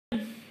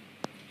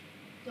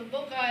The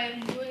book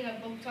I'm doing a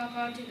book talk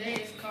on today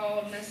is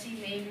called Messi,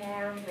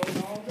 Neymar,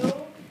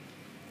 Ronaldo.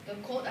 The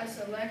quote I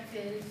select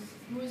is,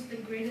 "Who is the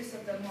greatest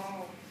of them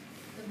all?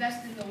 The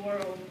best in the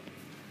world."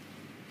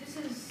 This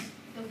is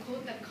the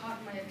quote that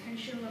caught my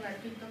attention when I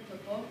picked up the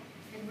book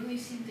and really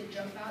seemed to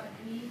jump out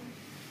at me.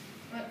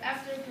 But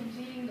after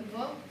completing the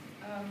book,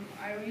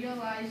 I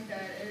realized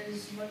that it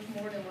is much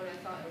more than what I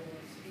thought it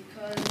was,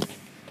 because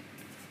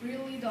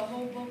really the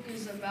whole book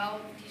is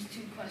about these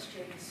two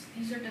questions.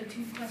 These are the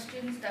two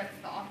questions that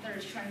the author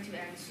is trying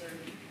to answer.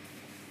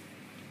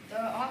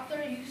 The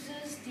author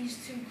uses these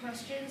two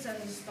questions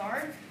as a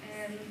start,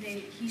 and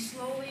he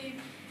slowly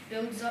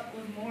builds up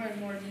with more and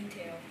more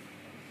detail.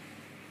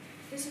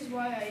 This is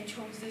why I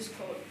chose this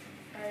quote.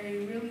 I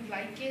really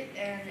like it,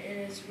 and it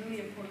is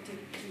really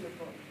important to the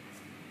book.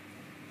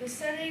 The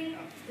setting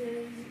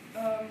is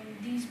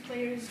these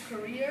players'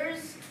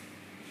 careers,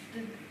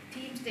 the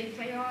teams they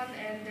play on,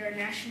 and their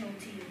national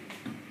team.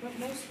 But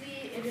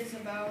mostly it is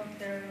about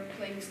their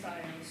playing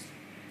styles.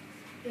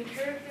 The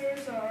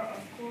characters are,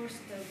 of course,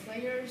 the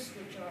players,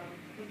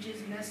 which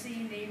is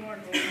Messi, Neymar,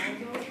 and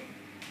Ronaldo.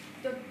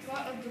 The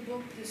plot of the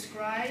book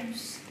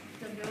describes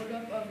the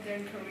build-up of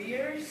their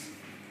careers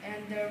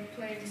and their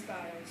playing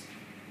styles.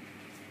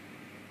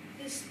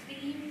 This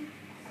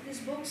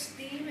book's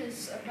theme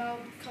is about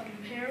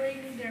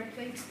comparing their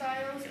playing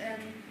styles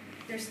and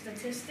their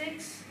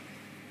statistics.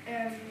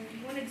 And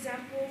one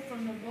example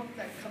from the book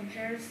that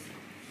compares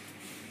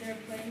their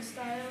playing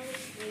styles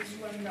is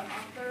when the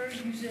author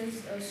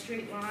uses a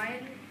straight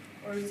line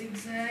or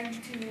zigzag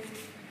to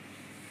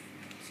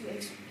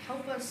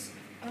help us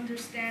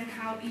understand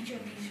how each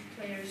of these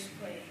players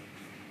play.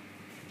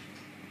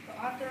 The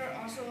author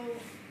also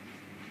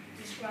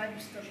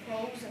describes the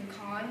pros and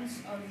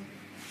cons of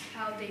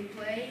how they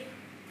play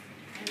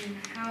and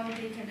how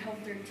they can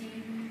help their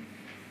team.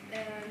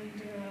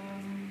 And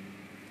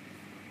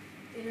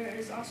there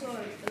is also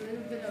a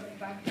little bit of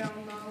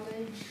background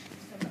knowledge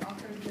that the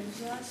author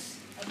gives us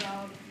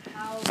about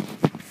how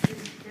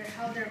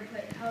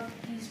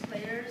these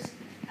players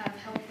have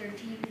helped their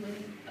team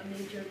win a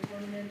major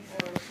tournament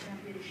or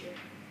championship.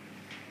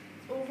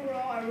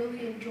 Overall, I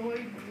really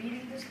enjoyed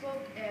reading this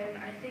book, and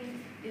I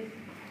think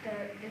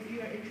if you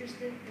are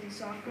interested in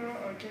soccer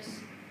or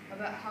just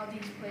about how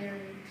these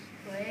players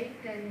play,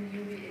 then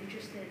you'll be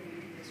interested in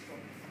reading this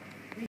book.